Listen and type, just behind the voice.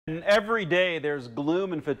And every day there's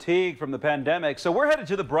gloom and fatigue from the pandemic, so we're headed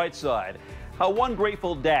to the bright side. How one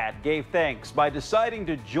grateful dad gave thanks by deciding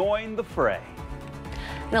to join the fray.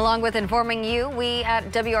 And along with informing you, we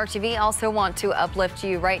at WRTV also want to uplift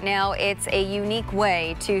you right now. It's a unique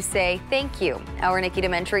way to say thank you. Our Nikki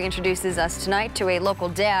Dementri introduces us tonight to a local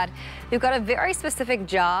dad who got a very specific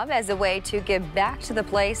job as a way to give back to the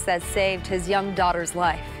place that saved his young daughter's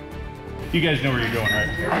life. You guys know where you're going, right?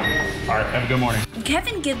 All right, have a good morning.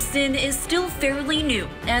 Kevin Gibson is still fairly new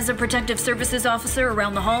as a protective services officer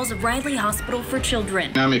around the halls of Riley Hospital for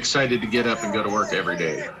Children. I'm excited to get up and go to work every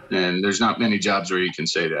day, and there's not many jobs where you can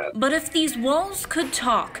say that. But if these walls could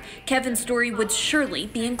talk, Kevin's story would surely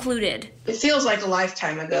be included. It feels like a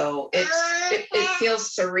lifetime ago. It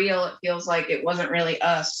feels surreal. It feels like it wasn't really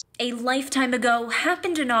us. A lifetime ago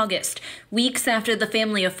happened in August, weeks after the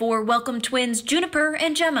family of four welcomed twins Juniper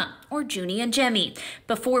and Gemma, or Junie and Jemmy.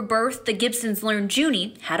 Before birth, the Gibsons learned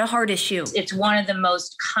Junie had a heart issue. It's one of the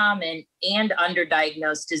most common and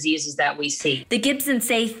underdiagnosed diseases that we see. The Gibsons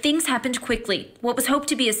say things happened quickly. What was hoped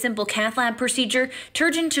to be a simple cath lab procedure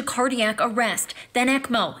turned into cardiac arrest, then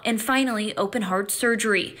ECMO, and finally open heart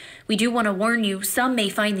surgery. We do want to warn you, some may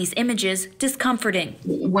find these images discomforting.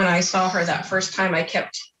 When I saw her that first time, I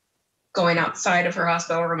kept going outside of her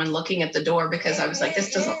hospital room and looking at the door because I was like,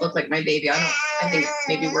 this doesn't look like my baby. I think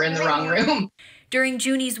maybe we're in the wrong room. During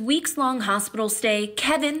Junie's weeks-long hospital stay,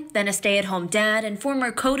 Kevin, then a stay-at-home dad and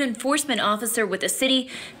former code enforcement officer with the city,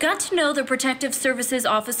 got to know the protective services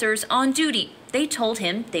officers on duty. They told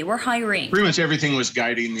him they were hiring. Pretty much everything was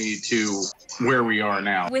guiding me to where we are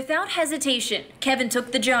now. Without hesitation, Kevin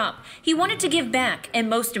took the job. He wanted to give back and,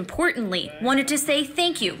 most importantly, wanted to say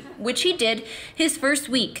thank you, which he did his first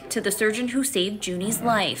week to the surgeon who saved Junie's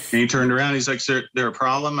life. And he turned around, he's like, "Sir, there a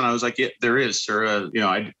problem?" And I was like, "Yeah, there is, sir.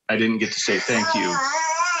 I didn't get to say thank you."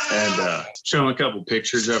 And show him a couple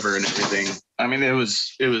pictures of her and everything. I mean, it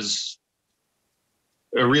was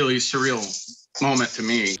a really surreal moment to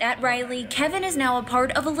me. At Riley, Kevin is now a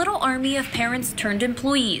part of a little army of parents turned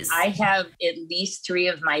employees. I have at least 3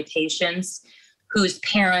 of my patients whose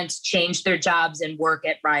parents changed their jobs and work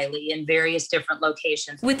at Riley in various different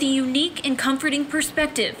locations. With a unique and comforting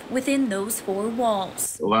perspective within those 4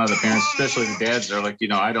 walls. A lot of the parents, especially the dads, they're like,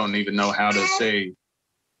 I don't even know how to say,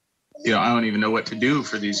 I don't even know what to do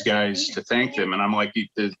for these guys to thank them. And I'm like,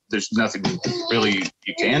 there's nothing really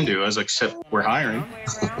you can do. I was like, except we're hiring.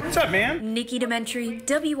 What's up, man? Nikki Dementri,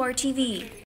 WRTV.